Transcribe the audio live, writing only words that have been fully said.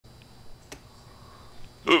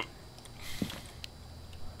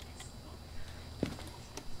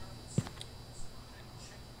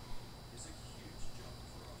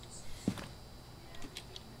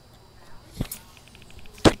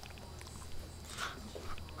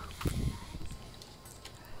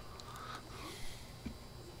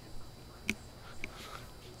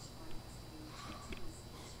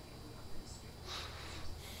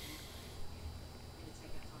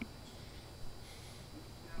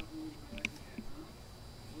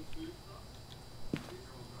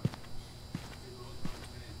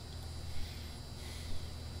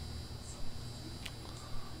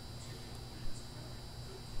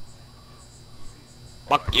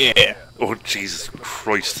Fuck yeah! Oh Jesus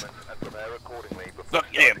Christ! Fuck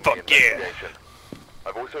yeah! Fuck yeah!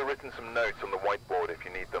 I've also written some notes on the whiteboard if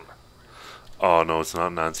you need them. Oh no, it's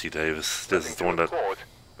not Nancy Davis. This is the one that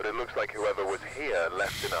But it looks like whoever was here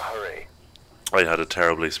left in a hurry. I had a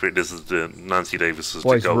terrible experience. This is the Nancy Davis is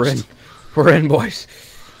Boys, the ghost. we're in, boys.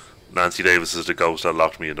 Nancy Davis is the ghost that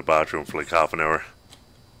locked me in the bathroom for like half an hour.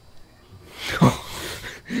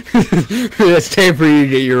 It's time for you to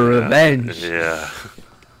get your revenge. Yeah.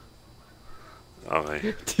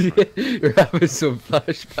 Okay. You're having some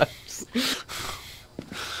flashbacks.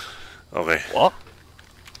 Okay. What?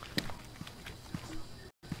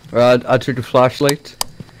 I took a flashlight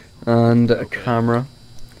and a camera,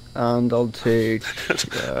 and I'll take.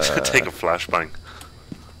 Take a flashbang.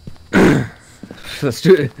 Let's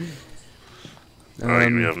do it.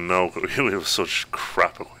 Alright, we have such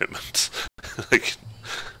crap equipment. Like,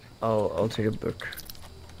 I'll take a book.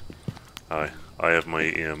 I have my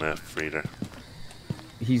EMF reader.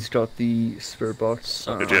 He's got the spirit box.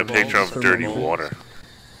 Could you have a picture of dirty water?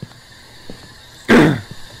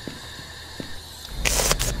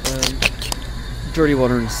 Dirty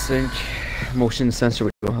water in the sink. Motion sensor,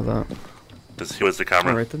 we don't have that. Where's the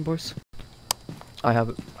camera? Alright then, boys. I have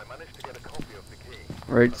it. I managed to get a copy of the key.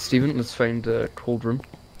 Right, Stephen, let's find a cold room.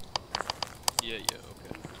 Yeah,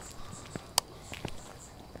 okay.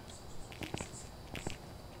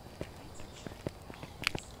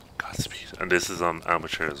 Godspeed. And this is on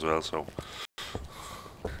amateur as well, so.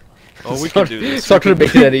 Oh, we can do this. It's not gonna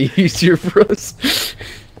make it any easier for us.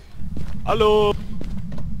 Hello!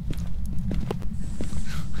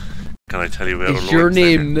 Can I tell you about Is your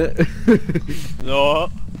name? No.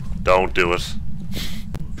 Don't do it.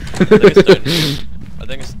 I think it's down. I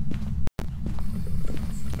think it's...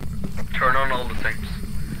 Turn on all the things.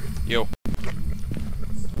 Yo.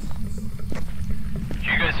 Do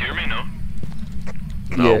you guys hear me, no?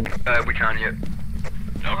 No. Yeah. We can't yet.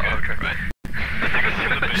 Okay, okay. right. I think it's in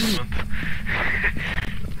the basement.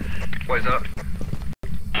 Why is that?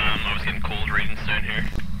 I was getting cold readings down here.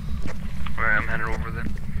 Alright, I'm heading over then.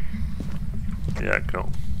 Yeah, go.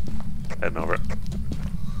 Heading over it.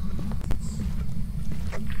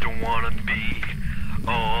 Don't wanna be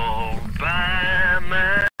all by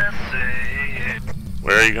myself.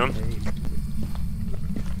 Where are you going?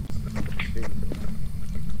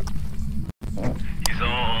 He's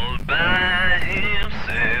all by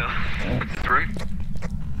himself. It's the room?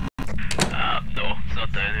 No, it's not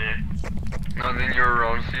down here. No, then you're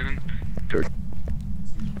wrong, Steven.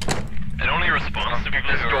 It only responds to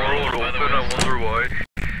people This who door are won't old, by open, the way. I wonder why.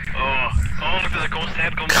 Oh, look, there's a ghost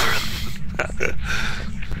head coming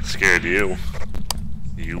through. Scared you.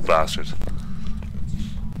 You bastard.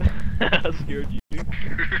 Scared you.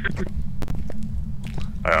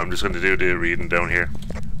 Alright, I'm just gonna do the reading down here.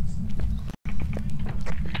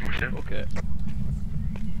 Okay.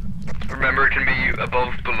 Remember, it can be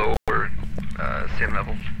above, below, or same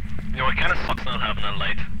level. You know, it kind of sucks not having a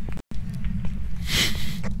light.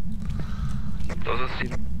 Does it,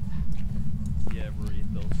 Steven? Yeah,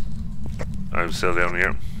 it does. I'm still down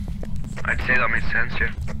here. I'd say that makes sense,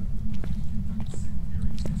 yeah.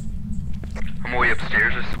 I'm way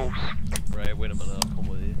upstairs, I suppose. Right, wait a minute, I'll come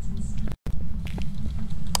with you.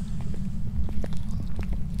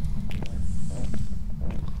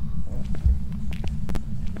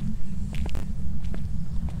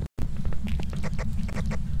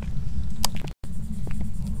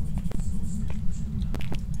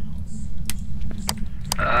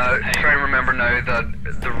 Try and remember now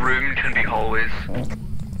that the room can be hallways.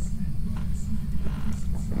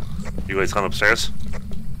 You guys gone upstairs?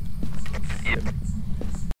 Yep.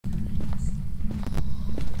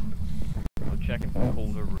 I'm checking for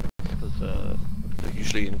colder rooms, because they're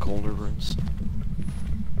usually in colder rooms.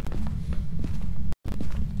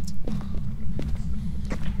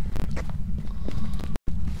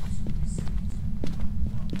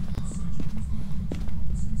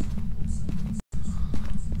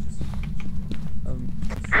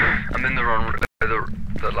 I'm in the wrong,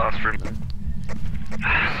 the last room.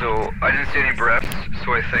 So I didn't see any breaths,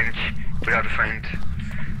 so I think we have to find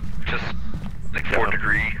just like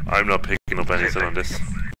 4°. I'm not picking up anything on this.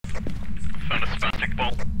 Found a spastic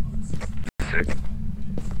ball. Sick.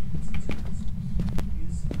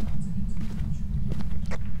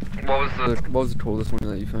 What was the coldest one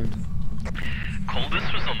that you found?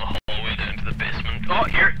 Coldest was on the hallway down to the basement. Oh,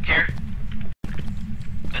 here.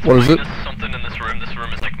 It's What is it? minus something in this room. This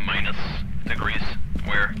room is like minus degrees.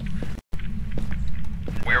 Where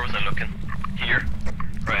was I looking? Here.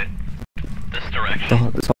 Right. This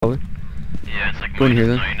direction. This hallway. Yeah, it's like Go in here,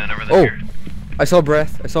 then. -9 and everything Oh! here. I saw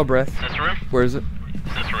breath. Is this room? Where is it?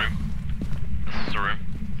 Is this room? This is the room.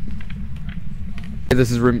 This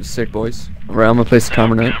is room 6, boys. Right, I'm gonna place the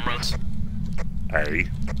camera now. Cameras. Aye.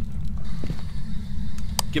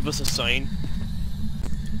 Give us a sign.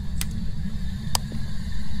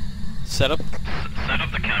 Set up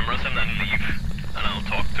the cameras and then leave, and I'll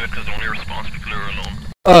talk to it because only response people are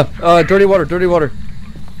alone. Dirty water, dirty water.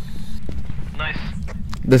 Nice.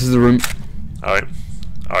 This is the room. Alright.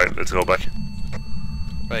 Alright, let's go back.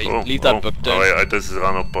 Right, leave that book down. Alright, this is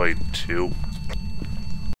gone up by 2.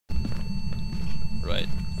 Right.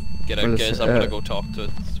 Get Well, out, it's, guys. I'm gonna go talk to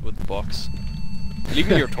it with the box. Leave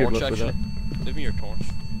me your Good torch, luck with actually. Leave me your torch.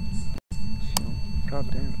 God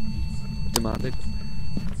damn. Demanded.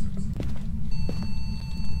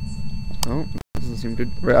 Oh, doesn't seem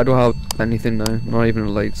good. Right, I don't have anything now. Not even a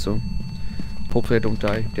light, so hopefully I don't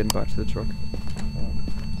die getting back to the truck.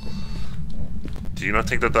 Do you not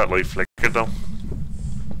think that light flickered though?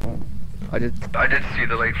 I did. I did see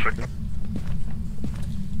the light flicker.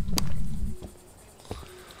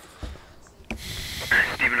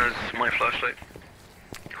 Steven has my flashlight.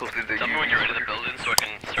 Hopefully they Tell me when you're out of the building so I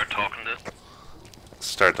can start talking to it.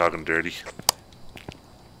 Start talking dirty.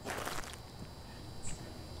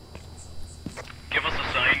 Give us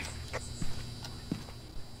a sign.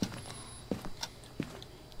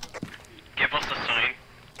 Give us a sign.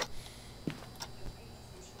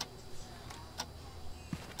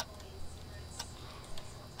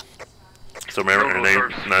 So remember her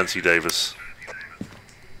name, Nancy Davis.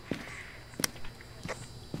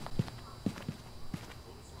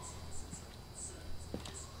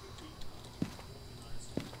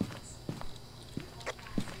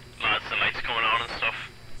 Lads, the lights going on and stuff.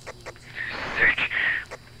 Sick.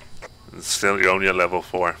 Still, you're only at level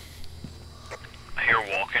 4. I hear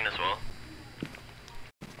walking as well.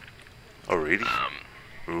 Oh really?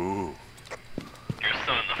 Ooh. You're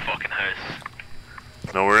still in the fucking house.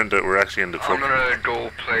 No, we're actually in the I'm truck. gonna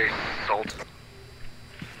go play Salt.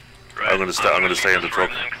 Right. I'm gonna stay in the leave this truck.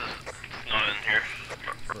 room then 'cause it's not in here.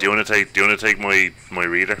 Do you wanna take my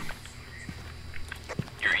reader?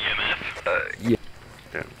 Your EMF. Yeah.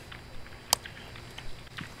 Yeah.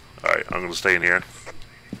 Alright, I'm gonna stay in here.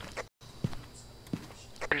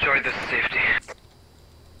 Enjoy this safety.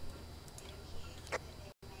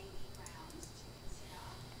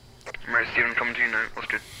 Right, Steven, coming to you now. Let's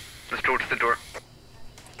do it. Let's go to the door.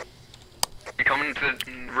 You coming to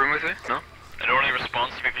the room with me? No? It only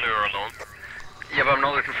responds to people who are alone. Yeah, but I'm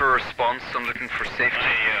not looking for a response, I'm looking for safety.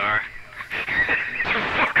 There you are.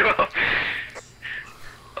 Fuck off!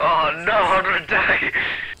 Oh no, I'm gonna die!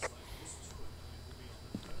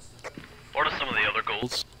 What are some of the other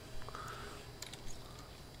goals?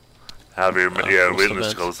 Have your Ghost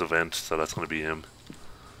witness event. ghost event, so that's gonna be him.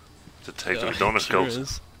 Detective Yeah, Donut sure Ghost.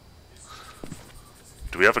 is.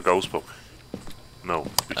 Do we have a ghost book? No.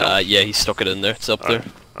 We don't. Yeah, he stuck it in there. It's up there.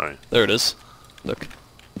 Alright. There it is. Look.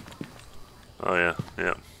 Oh yeah,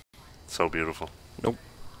 yeah. So beautiful.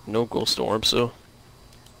 No ghost orb, so.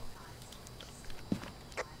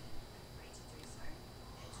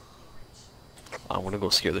 I'm gonna go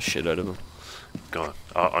scare the shit out of him. Go on.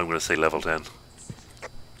 I'm gonna say level 10.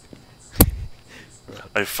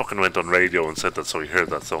 I fucking went on radio and said that so he heard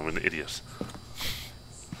that, so I'm an idiot.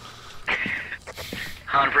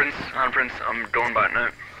 Handprints, I'm going back now.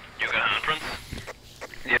 You got handprints?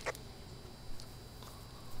 Yeah.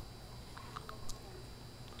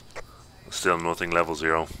 Still nothing, level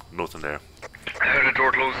 0. Nothing there. I heard a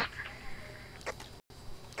door close.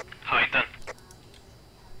 Hide then.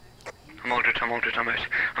 I'm altered, I'm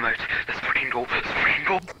out. Let's fucking go,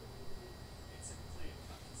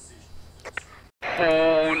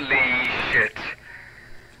 Holy shit.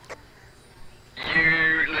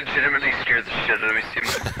 You legitimately scared the shit out of me,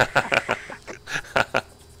 Steven.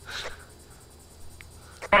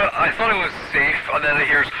 I thought it was safe, and then I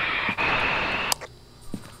hear...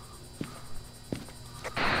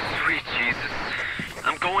 Sweet Jesus.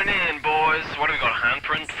 I'm going in, boys. What have we got?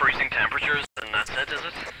 Handprint, freezing temperatures, and that's it, is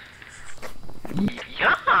it?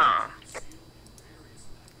 Yeah!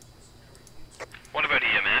 What about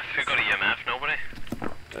EMF? Who got EMF? Nobody?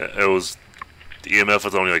 It was... The EMF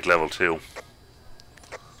was only like level 2.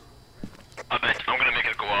 I bet. I'm gonna make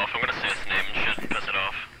it go off. I'm gonna say its name and shit and piss it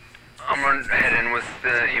off. I'm gonna head in with the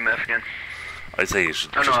EMF again. I'd say you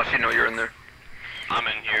should... Oh no, actually no, you're in there. I'm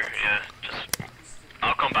in here, yeah. Just...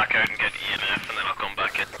 I'll come back out and get EMF and then I'll come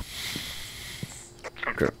back in.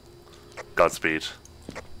 Okay. Godspeed.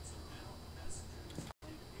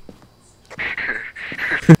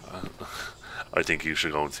 I think you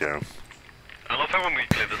should go and see him. I love how when we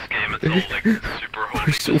play this game it's all like super holy.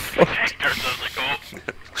 We're so fucked. I was like, oh,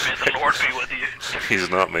 may the Lord be with you. He's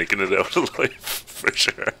not making it out alive, for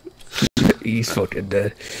sure. He's fucking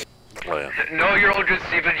dead. Oh yeah. No, you're all good,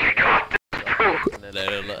 Steven. You got this, bro.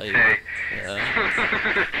 Hey. Yeah.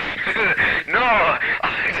 No,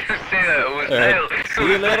 I just say that. It was Dale.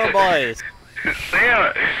 See you later, boys. Say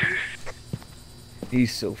it.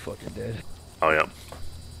 He's so fucking dead. Oh yeah.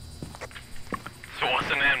 So what's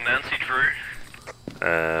the name? Nancy Drew?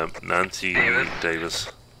 Nancy Davis.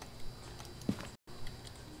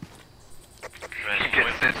 He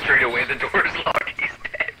gets it straight away. The door's locked. He's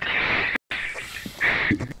dead.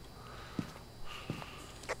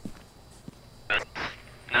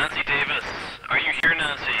 Nancy Davis, are you here,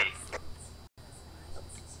 Nancy?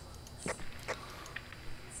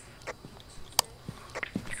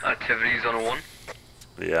 Activities on a 1.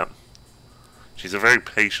 Yeah. She's a very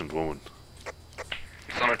patient woman.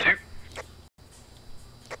 It's on a 2.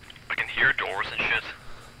 I can hear doors and shit.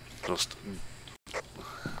 Just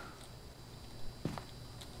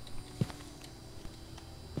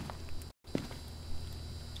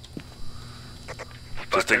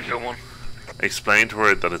Back down to a 1. explain to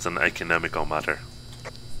her that it's an economical matter.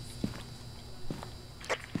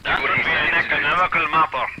 That would be an economical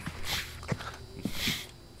matter.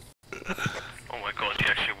 Oh my god, he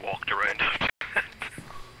actually walked around after that.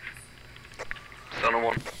 It's on a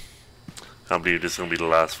 1. Can't believe this is gonna be the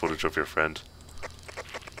last footage of your friend.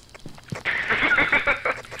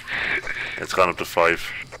 It's gone up to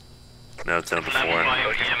 5. Now it's down to 4. Level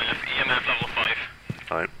 5, EMF level 5.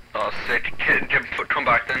 Alright. Oh, sick. Come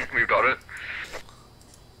back then. We've got it.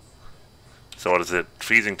 So what is it?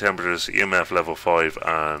 Freezing temperatures, EMF level 5,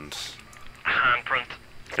 and Handprint.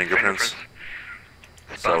 fingerprints.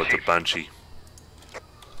 So it's a banshee.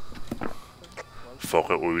 Fuck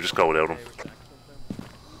it, will we just go without him?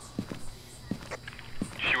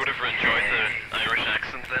 She would have enjoyed the Irish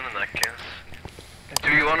accent then in that case. Do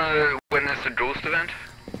you want to witness a ghost event?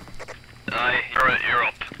 Aye, you're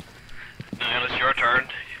up. Now it's your turn.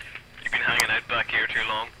 You've been hanging out back here too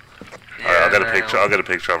long. Alright, I'll get a picture. I'll get a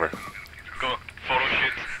picture of her. Go, photo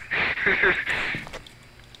shoot.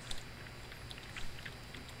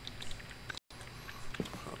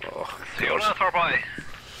 Oh, See you God. later, bye.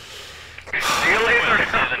 See you later.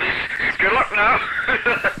 Good luck now.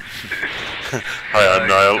 Hi, I'm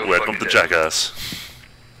Niall. so Welcome to fucking Jackass.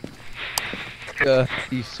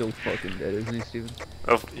 He's so fucking dead, isn't he, Steven?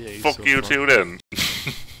 Oh, he's fuck so you fun. too then.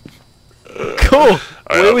 Go! Alright,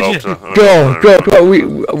 Where I'll would go you up to-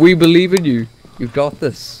 go? We believe in you. You've got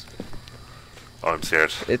this. Oh, I'm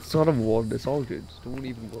scared. It's not a 1. It's all good. Don't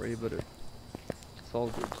even worry about it. It's all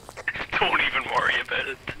good. Don't even worry about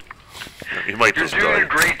it. He might You're just doing a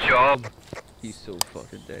die. great job. He's so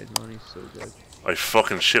fucking dead, man. He's so dead. I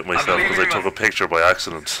fucking shit myself believe because I you, took man. a picture by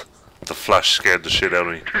accident. The flash scared the shit out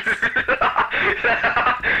of me.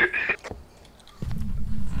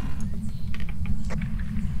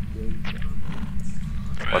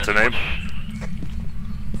 What's her name?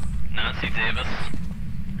 Nancy Davis.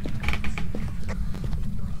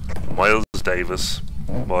 Miles Davis.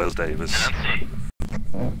 Miles Davis. Nancy.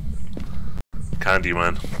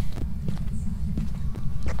 Candyman.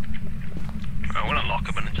 I want to lock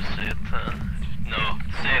him in and just say it. No,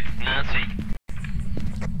 say it, Nancy.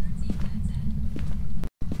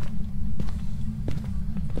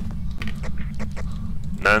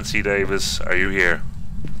 Nancy Davis, are you here?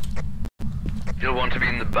 You'll want to be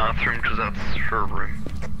in the bathroom because that's her room.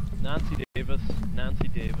 Nancy Davis, Nancy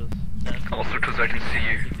Davis, Nancy Also because I can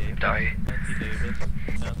see you die. Nancy Davis,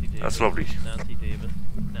 Nancy Davis. That's lovely. Nancy Davis,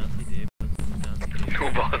 Nancy Davis, Nancy Davis.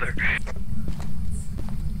 No bother.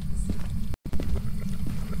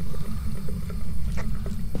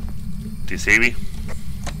 Do you see me?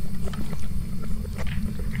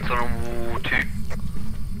 It's on a 2.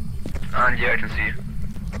 And yeah, I can see you.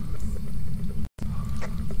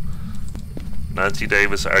 Nancy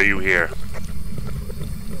Davis, are you here?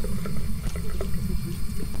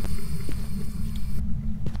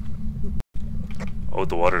 Oh,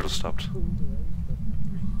 the water just stopped.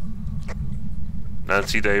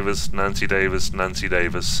 Nancy Davis, Nancy Davis, Nancy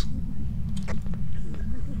Davis.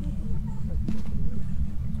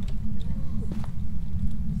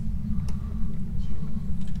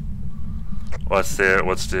 What's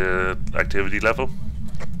the activity level?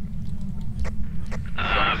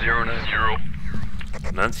 0 now. 0.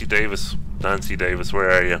 Nancy Davis, where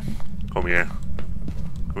are you? Come here.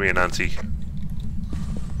 Come here, Nancy.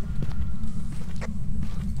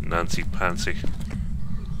 Nancy Pansy.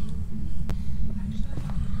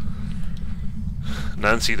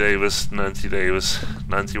 Nancy Davis, Nancy,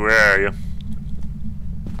 where are you?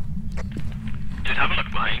 Just have a look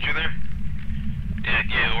behind you there.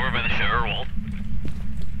 Yeah, over by the shower wall.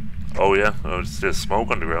 Oh yeah, there's smoke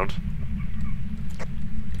on the ground.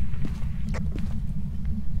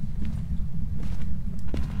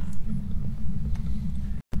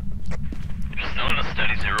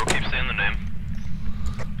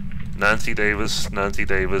 Nancy Davis, Nancy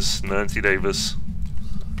Davis, Nancy Davis,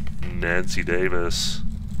 Nancy Davis,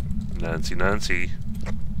 Nancy Nancy,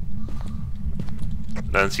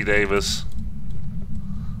 Nancy Davis.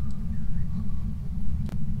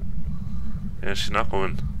 Yeah, she's not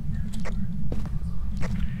going.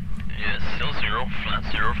 Yeah, still 0,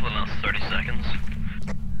 flat 0 for the last 30 seconds.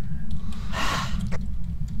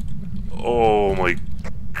 Oh my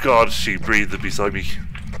god, she breathed beside me.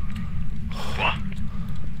 What?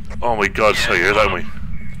 Oh my god, Yeah, so you hear that, me?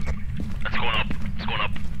 It's going up, it's going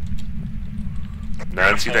up.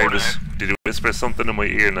 Nancy Forward Davis, now. did you whisper something in my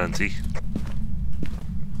ear, Nancy?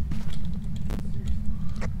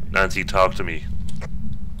 Nancy, talk to me.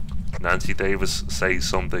 Nancy Davis, say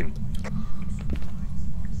something.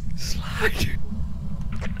 Slag.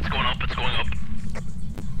 It's going up, it's going up.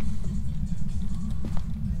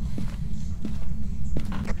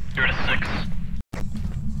 You're at a 6.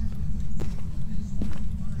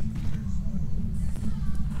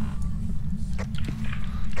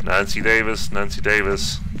 Nancy Davis, Nancy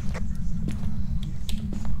Davis.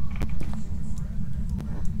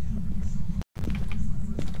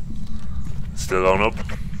 Still going up.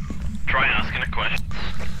 Try asking a question.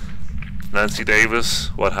 Nancy Davis,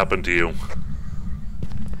 what happened to you?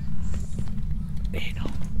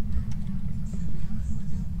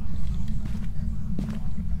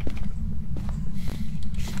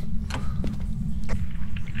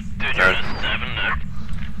 Dude, you're at a 7 now.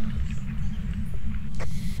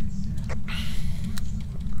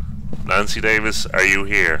 Nancy Davis, are you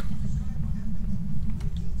here?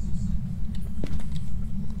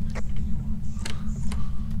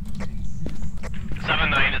 It's at a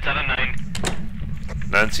 9, it's at a 9.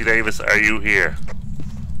 Nancy Davis, are you here?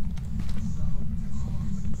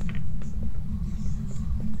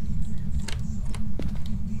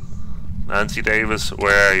 Nancy Davis,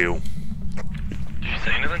 where are you? Did she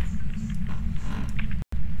say anything?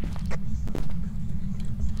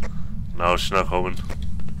 No, she's not coming.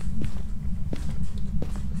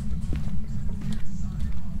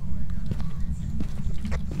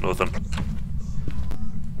 Nothing.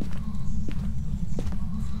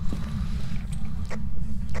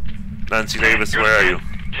 Nancy Davis, You're where at are you?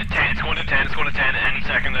 10. 10, it's going to 10, it's going to 10 any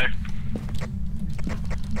second now.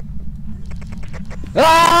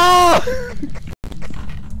 Ah!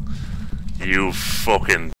 You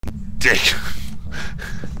fucking dick.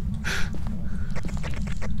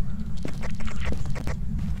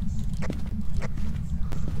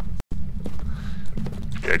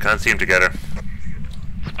 Yeah, I can't seem to get her.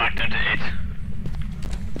 It's back down to 8.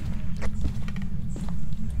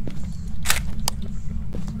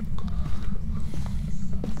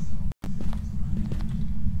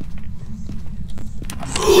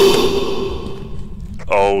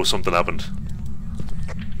 Oh, something happened.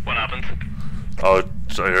 What happened? Oh,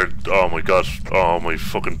 I heard. Oh my god. Oh my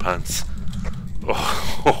fucking pants.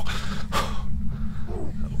 Oh.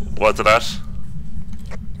 What's that?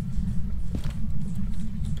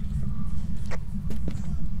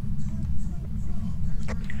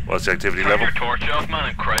 What's the activity Turn level? your torch off, man,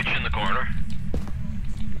 and crouch in the corner.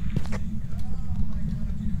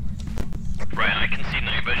 Right, I can see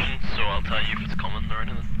night vision, so I'll tell you if it's coming or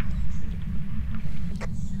anything.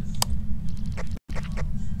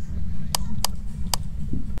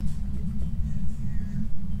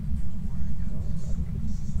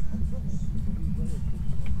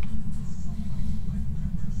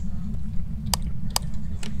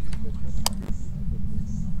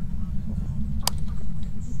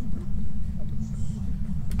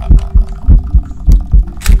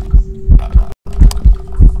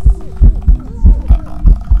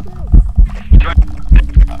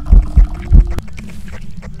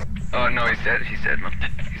 Oh no, he's dead, man.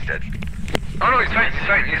 He's dead. Oh no, he's fine, he's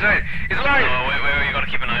fine, he's fine. He's alive! Oh, wait, you gotta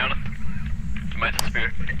keep an eye on it. He might disappear.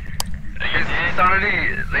 His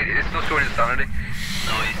insanity, like, it's still showing insanity.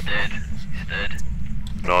 No, he's dead. He's dead.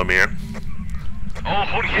 No, I'm here. Oh,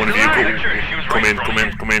 holy shit, One of he's you alive! go, She was come right in, front come of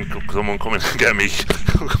in, you. come in, someone come in and get me.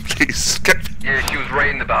 Please, get me. Yeah, she was right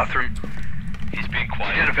in the bathroom. He's being Did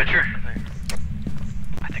quiet. you get a picture?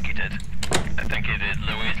 I think he did. I think he did.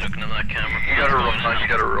 Louis looking at that camera. You gotta run, man, you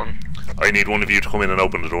gotta run. I need one of you to come in and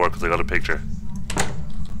open the door because I got a picture.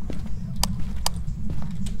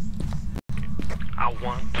 I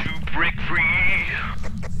want to break free.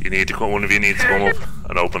 You need to come. One of you needs to come up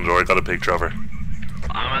and open the door. I got a picture of her.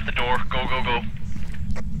 I'm at the door. Go, go, go.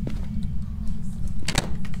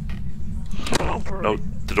 No,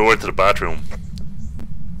 the door to the bathroom.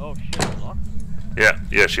 Oh shit, locked.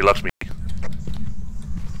 Yeah, she locked me.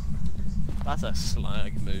 That's a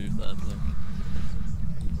slag move then. Like.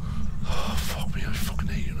 Oh, fuck me, I fucking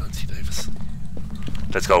hate you, Nancy Davis.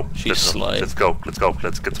 Let's go. She's sly. Let's go. Let's go.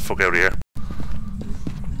 Let's get the fuck out of here.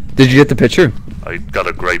 Did you get the picture? I got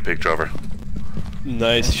a great picture of her.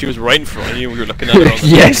 Nice. She was right in front of you. We were looking at her on the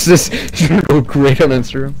Yes, this is gonna go great on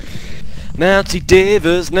Instagram. Nancy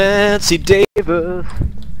Davis, Nancy Davis.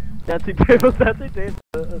 Nancy Davis, Nancy Davis.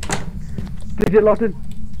 DJ Lawton.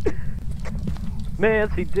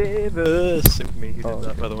 Nancy Davis. It was me who did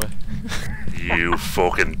that, by the way. You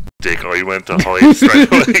fucking dick. I went to hide straight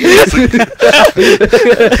away.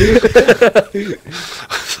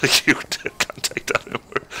 It's like, you can't take that anymore.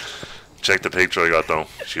 Check the picture I got though.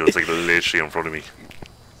 She was like literally in front of me.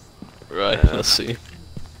 Right, let's see.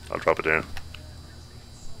 I'll drop it down.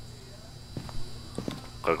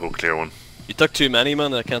 Gotta go clear one. You took too many,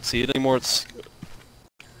 man. I can't see it anymore. It's.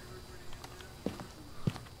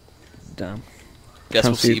 Damn. Guess Can't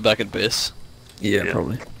we'll see see it. you back at base. Yeah, Yeah.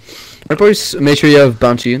 probably. Alright, boys, make sure you have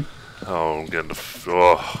Banshee in. Oh, I'm getting the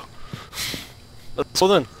oh. Let's go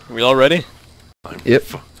then. Are we all ready? I'm Yep.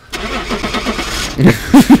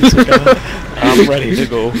 I'm ready to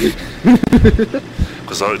go.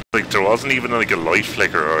 Because like there wasn't even like a light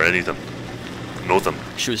flicker or anything. Nothing.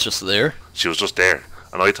 She was just there. She was just there,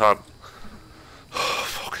 and I thought, oh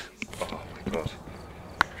fuck. Oh my god.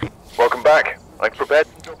 Welcome back. I've prepared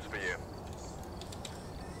some jobs for you.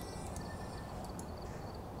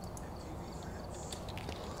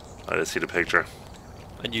 I didn't see the picture.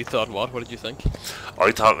 And you thought what? What did you think?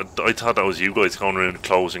 I thought that was you guys going around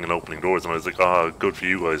closing and opening doors, and I was like, oh, good for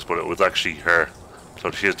you guys, but it was actually her.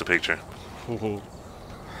 So here's the picture.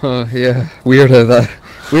 Yeah, weird how that.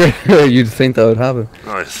 Weird how you'd think that would happen.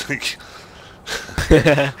 I think.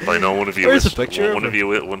 I know one of you. Where's is, the picture One of of you.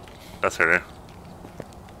 One. That's her there.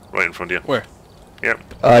 Right in front of you. Where? Yep.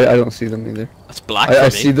 I don't see them either. That's black I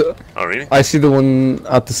for me. see the Oh really? I see the one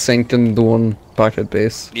at the sink and the one back at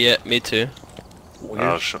base. Yeah, me too. Weird.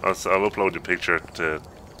 I'll upload the picture to.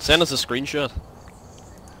 Send us a screenshot.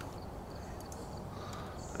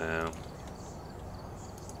 Um,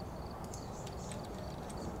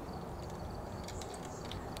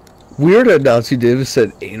 Weird how Nancy Davis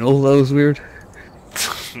said anal. That was weird.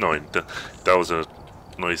 no, that was a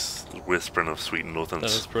nice whispering of sweet nothings. That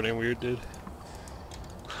was pretty weird, dude.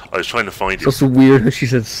 I was trying to find It's you. also weird how she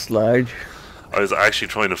said slag. I was actually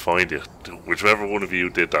trying to find you. Whichever one of you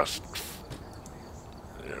did that.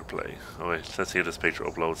 Airplay. Oh wait, let's see if this picture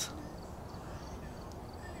uploads.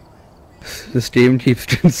 The steam keeps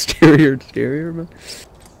getting scarier and scarier, man.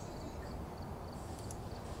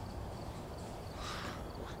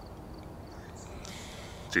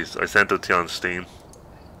 Jeez, I sent it to you on Steam.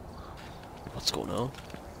 What's going on?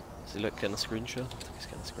 Is he like getting a screenshot? I think he's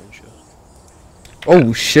getting a screenshot.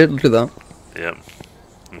 Oh shit! Look at that. Yep.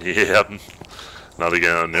 Yep. Not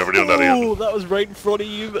again. I'm never doing that again. Oh, that was right in front of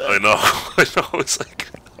you, man. I know. I know. It's like,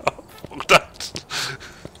 oh, fuck that.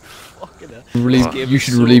 Fucking hell. Really, Oh. you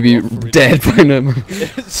should So really be rough for me. dead by now, man.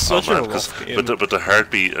 It's such Oh, man, a rough game. but the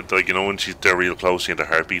heartbeat, like you know when they're real close to you, and the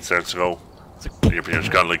heartbeat starts to go. It's like, You're pretty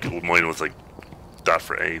much gone like mine was like that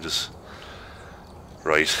for ages.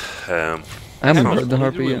 Right. I haven't how much heard the money did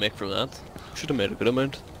heartbeat we yet. make from that? Should have made a good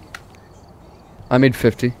amount. I made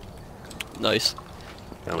 50. Nice.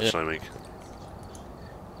 How much Yeah. did I make?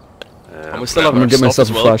 And we still have I'm our gonna get stuff myself as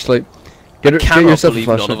a well. flashlight. Get Cannot yourself a believe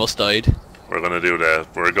none flashlight. of us died. We're gonna do that.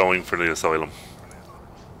 We're going for the asylum.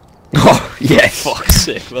 Oh yes! Fuck's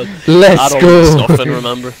sake, man. Let's Add all go. the stuff in,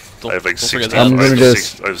 remember? Don't, I have like don't forget 60. that. I'm gonna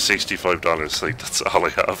just- I have $65. Like that's all I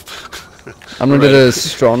have. I'm gonna get a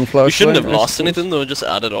strong flashlight. We shouldn't have I lost suppose. anything though, just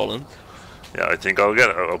add it all in. Yeah, I think I'll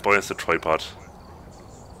buy us a tripod.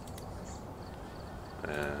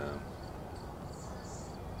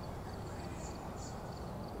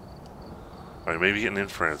 Alright, maybe getting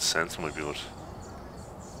infrared sense might be good.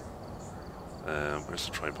 Where's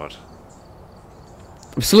the tripod?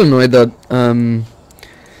 I'm still annoyed that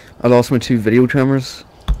I lost my 2 video cameras.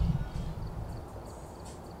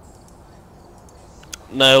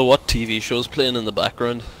 Now, what TV show's playing in the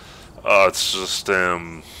background? Oh, it's just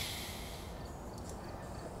Gosh,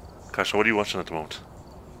 what are you watching at the moment?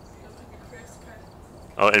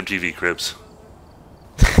 Oh, MTV Cribs.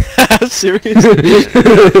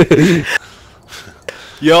 Seriously?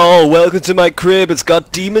 Yo, welcome to my crib. It's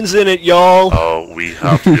got demons in it, y'all. Oh, we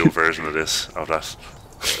have to do a version of that.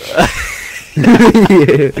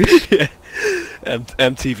 Yeah.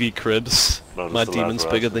 MTV Cribs. No, that's My the demon's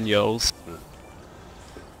last bigger one. than yours.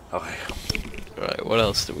 Okay. Right, what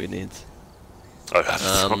else do we need? I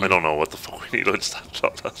don't know what the fuck we need. I just have to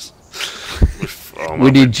drop that. Oh, We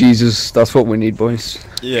man, need Jesus. That's what we need, boys.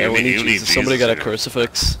 Yeah, You we need- need you need Jesus. Somebody Jesus, got a yeah.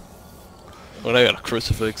 crucifix. Well, I got a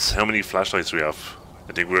crucifix. How many flashlights do we have?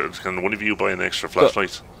 I think can one of you buy an extra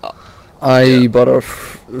flashlight? I bought a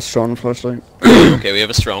strong flashlight. Okay, we have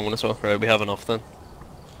a strong one as well. Right, we have enough then.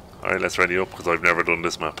 Alright, let's ready up because I've never done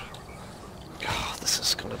this map. Oh, this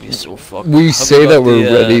is gonna be so fucked. We Have say got that we're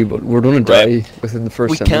the, ready, but we're gonna die within the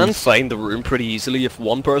first We 10 can minutes. find the room pretty easily if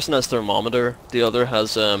one person has thermometer, the other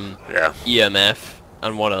has Yeah. EMF,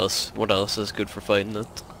 and what else? What else is good for fighting it?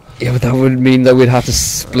 Yeah, but that would mean that we'd have to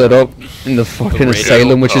split up in the fucking radio.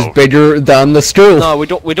 asylum, which is Oh. bigger than the school. No, we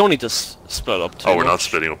don't need to split up too Oh, we're not much.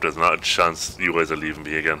 splitting up. There's not a chance you guys are leaving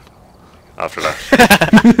me again. After that.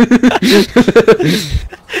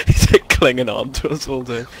 He's like clinging on to us all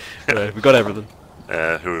day. Right, we got everything. Who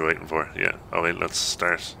are we waiting for? Yeah. Oh wait, let's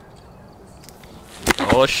start.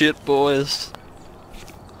 Oh shit, boys.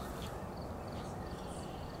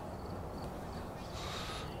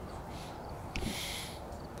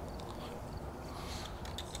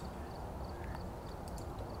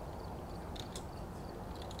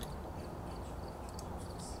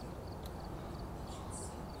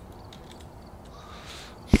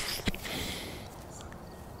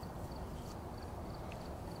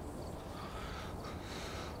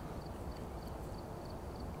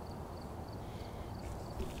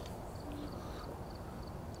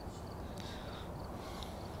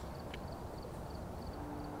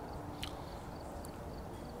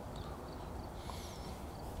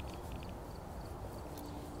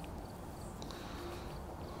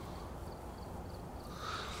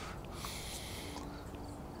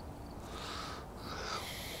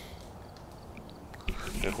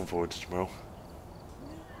 Looking forward to tomorrow.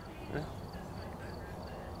 Yeah.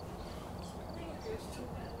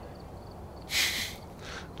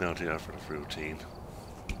 Now do that for the routine.